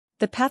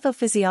The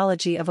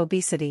pathophysiology of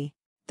obesity.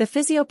 The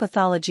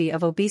physiopathology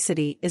of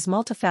obesity is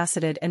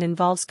multifaceted and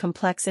involves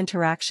complex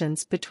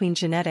interactions between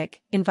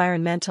genetic,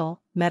 environmental,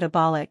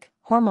 metabolic,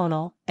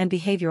 hormonal, and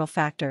behavioral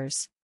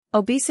factors.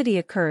 Obesity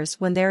occurs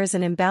when there is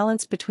an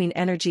imbalance between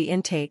energy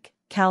intake,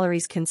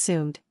 calories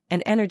consumed,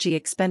 and energy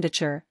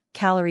expenditure,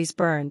 calories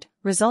burned,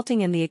 resulting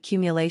in the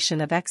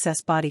accumulation of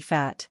excess body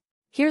fat.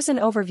 Here's an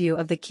overview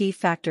of the key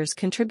factors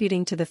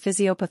contributing to the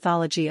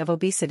physiopathology of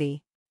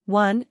obesity.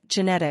 1.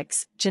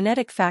 Genetics.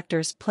 Genetic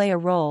factors play a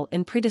role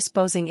in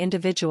predisposing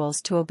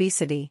individuals to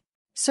obesity.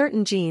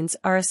 Certain genes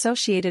are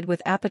associated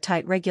with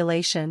appetite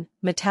regulation,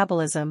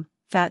 metabolism,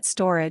 fat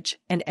storage,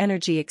 and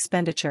energy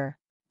expenditure.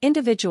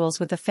 Individuals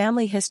with a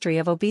family history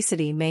of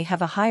obesity may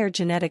have a higher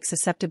genetic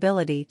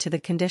susceptibility to the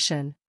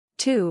condition.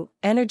 2.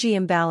 Energy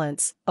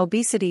imbalance.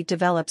 Obesity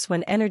develops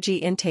when energy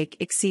intake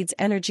exceeds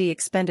energy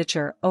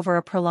expenditure over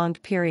a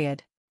prolonged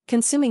period.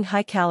 Consuming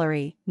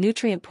high-calorie,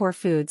 nutrient-poor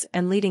foods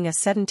and leading a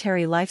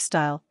sedentary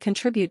lifestyle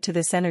contribute to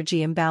this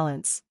energy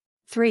imbalance.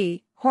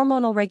 3.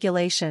 Hormonal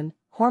regulation.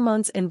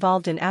 Hormones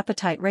involved in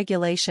appetite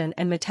regulation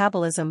and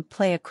metabolism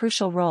play a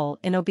crucial role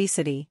in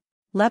obesity.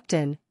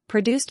 Leptin,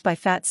 produced by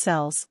fat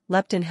cells,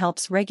 leptin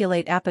helps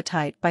regulate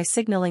appetite by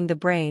signaling the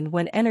brain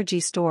when energy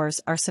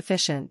stores are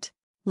sufficient.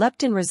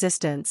 Leptin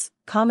resistance,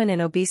 common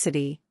in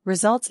obesity,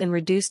 results in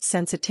reduced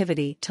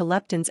sensitivity to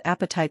leptin's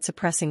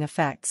appetite-suppressing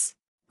effects.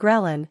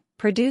 Ghrelin,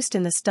 produced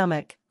in the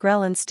stomach,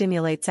 ghrelin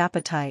stimulates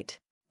appetite.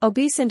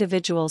 Obese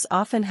individuals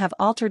often have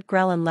altered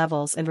ghrelin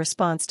levels in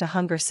response to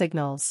hunger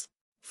signals.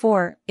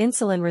 4.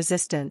 Insulin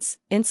resistance.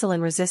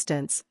 Insulin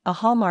resistance, a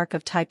hallmark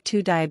of type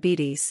 2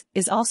 diabetes,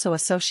 is also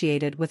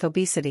associated with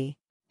obesity.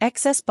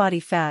 Excess body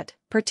fat,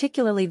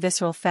 particularly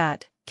visceral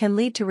fat, can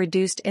lead to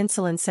reduced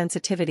insulin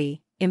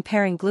sensitivity,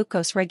 impairing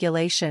glucose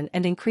regulation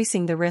and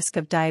increasing the risk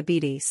of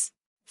diabetes.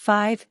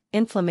 5.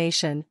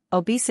 Inflammation.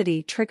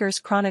 Obesity triggers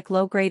chronic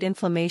low-grade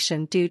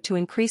inflammation due to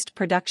increased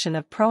production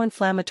of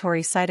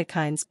pro-inflammatory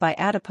cytokines by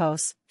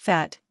adipose,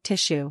 fat,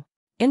 tissue.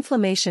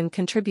 Inflammation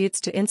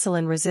contributes to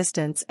insulin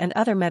resistance and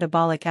other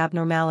metabolic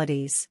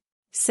abnormalities.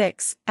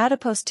 6.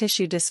 Adipose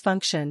tissue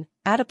dysfunction.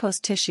 Adipose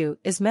tissue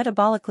is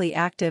metabolically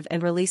active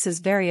and releases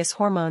various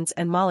hormones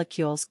and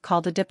molecules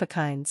called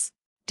adipokines.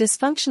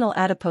 Dysfunctional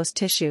adipose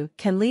tissue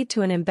can lead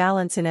to an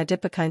imbalance in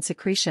adipokine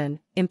secretion,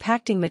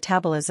 impacting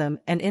metabolism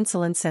and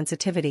insulin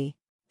sensitivity.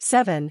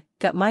 7.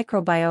 Gut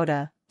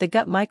microbiota. The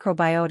gut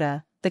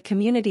microbiota, the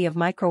community of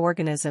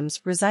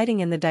microorganisms residing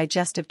in the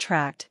digestive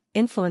tract,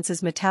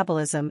 influences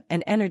metabolism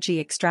and energy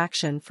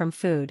extraction from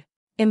food.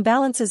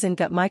 Imbalances in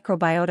gut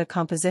microbiota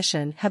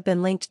composition have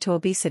been linked to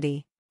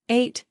obesity.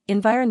 8.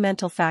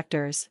 Environmental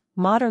factors.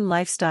 Modern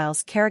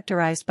lifestyles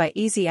characterized by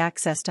easy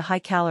access to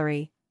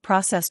high-calorie,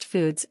 processed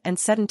foods and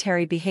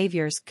sedentary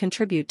behaviors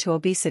contribute to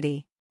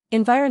obesity.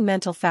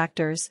 Environmental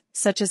factors,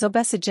 such as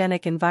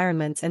obesogenic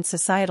environments and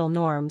societal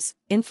norms,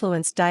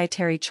 influence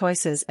dietary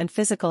choices and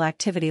physical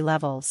activity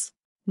levels.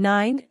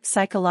 9.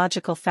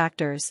 Psychological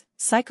factors.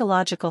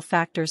 Psychological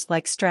factors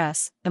like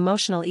stress,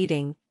 emotional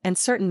eating, and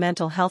certain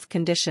mental health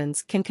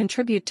conditions can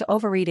contribute to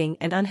overeating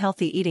and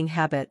unhealthy eating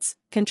habits,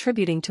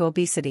 contributing to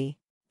obesity.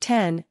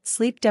 10.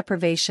 Sleep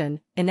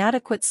deprivation.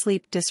 Inadequate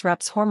sleep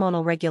disrupts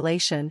hormonal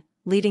regulation,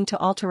 leading to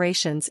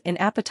alterations in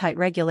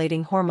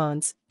appetite-regulating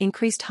hormones,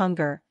 increased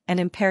hunger, and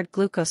impaired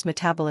glucose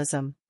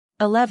metabolism.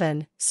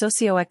 11.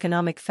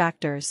 Socioeconomic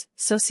factors.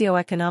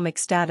 Socioeconomic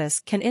status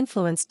can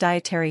influence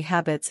dietary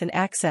habits and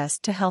access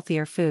to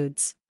healthier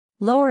foods.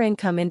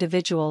 Lower-income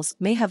individuals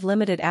may have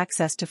limited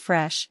access to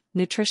fresh,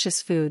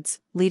 nutritious foods,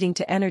 leading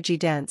to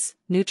energy-dense,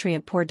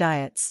 nutrient-poor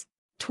diets.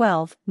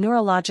 12.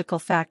 Neurological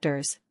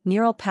factors.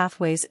 Neural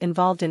pathways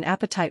involved in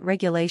appetite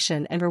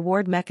regulation and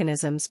reward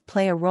mechanisms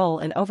play a role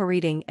in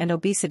overeating and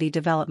obesity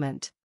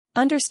development.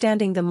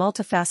 Understanding the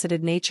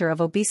multifaceted nature of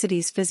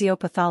obesity's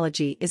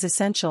physiopathology is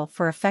essential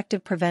for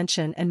effective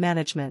prevention and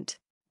management.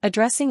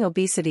 Addressing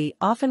obesity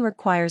often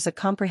requires a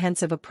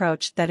comprehensive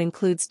approach that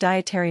includes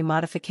dietary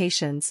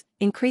modifications,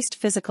 increased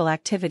physical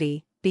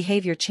activity,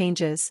 behavior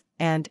changes,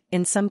 and,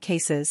 in some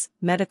cases,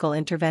 medical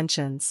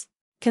interventions.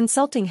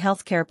 Consulting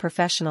healthcare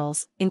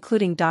professionals,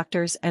 including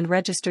doctors and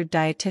registered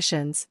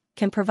dietitians,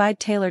 can provide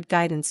tailored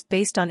guidance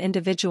based on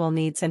individual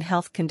needs and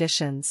health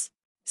conditions.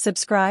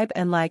 Subscribe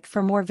and like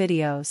for more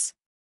videos.